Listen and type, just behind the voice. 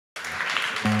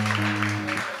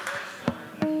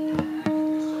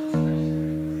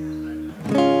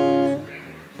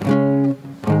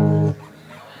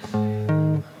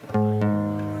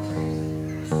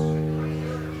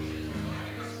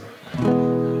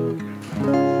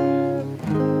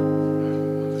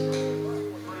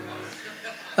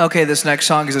Okay, this next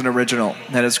song is an original,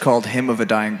 and it's called Hymn of a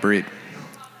Dying Breed.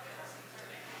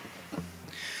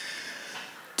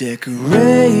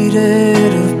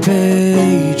 Decorated of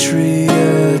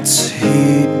patriots,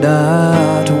 heed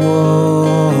not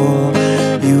war.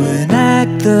 You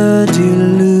enact the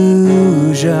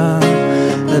delusion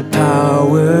that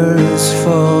power is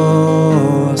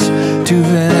force. To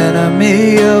an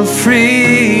enemy of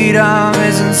freedom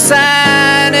is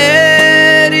insanity.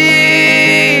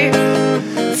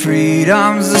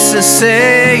 Freedom's the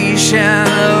cessation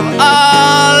of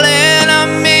all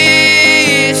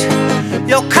enemies.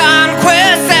 Your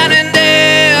conquests and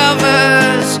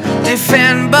endeavors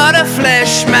defend but a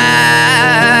flesh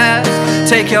mask.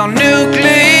 Take your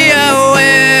nuclear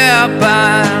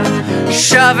weapon,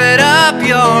 shove it up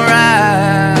your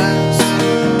ass.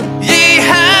 Ye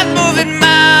have moving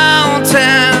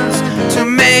mountains to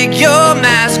make your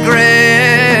mass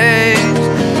graves.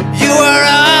 You are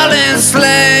all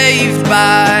enslaved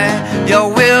by your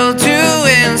will to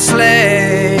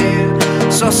enslave.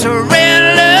 So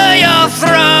surrender your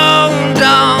throne,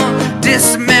 don't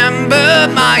dismember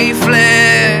my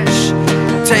flesh.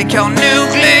 Take your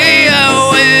nuclear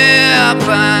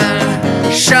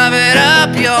weapon, shove it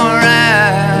up your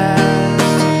ass.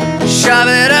 Shove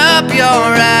it up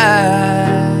your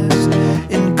ass.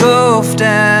 Engulfed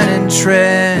and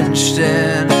entrenched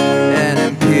in an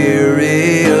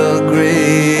imperial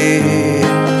greed.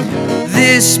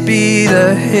 This be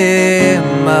the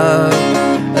hymn of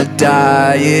a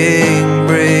dying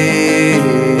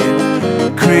breed.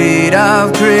 Creed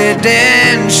of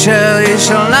credential, you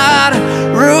shall not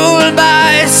rule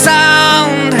by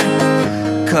sound.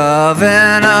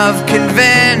 Coven of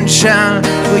convention,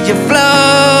 will you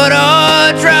float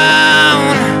or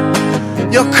drown?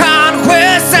 Your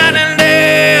conquests and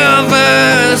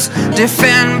endeavors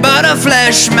defend but a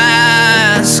flesh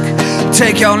mask.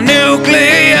 Take your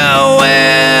nuclear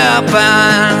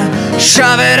weapon,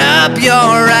 shove it up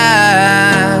your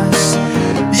ass.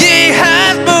 Ye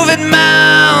have moving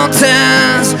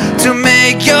mountains to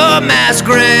make your mass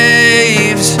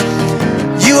graves.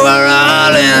 You are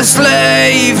all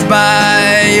enslaved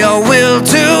by your will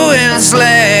to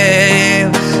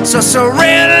enslave. So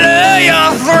surrender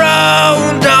your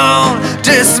throne, don't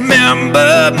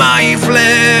dismember my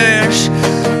flesh.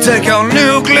 Take your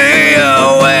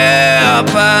nuclear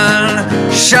weapon,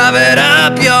 shove it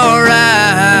up your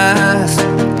ass.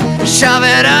 Shove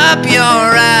it up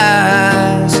your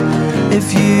ass.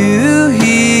 If you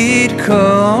heed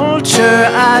culture,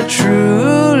 I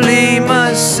truly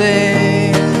must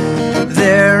say,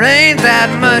 there ain't that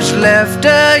much left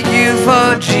of you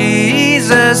for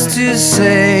Jesus to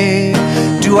say.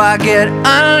 Do I get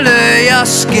under your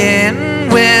skin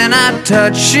when I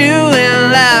touch you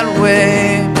in that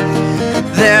way?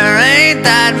 There ain't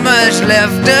that much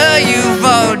left of you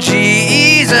for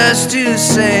Jesus to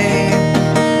say.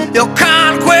 Your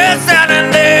conquests and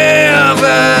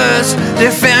endeavors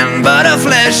defend but a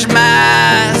flesh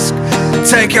mask.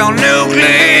 Take your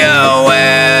nuclear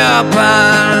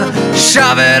weapon,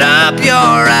 shove it up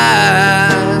your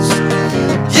ass.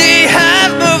 Ye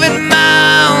have moving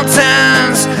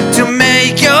mountains to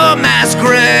make your mass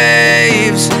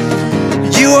graves.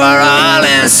 You are all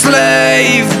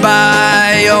enslaved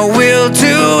by your will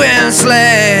to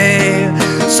enslave.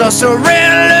 So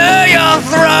surrender your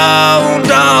throne,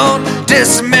 don't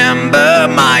dismember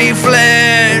my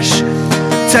flesh.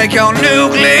 Take your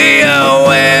nuclear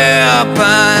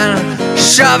weapon,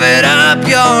 shove it up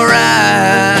your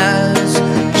ass.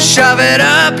 Shove it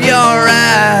up your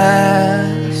ass.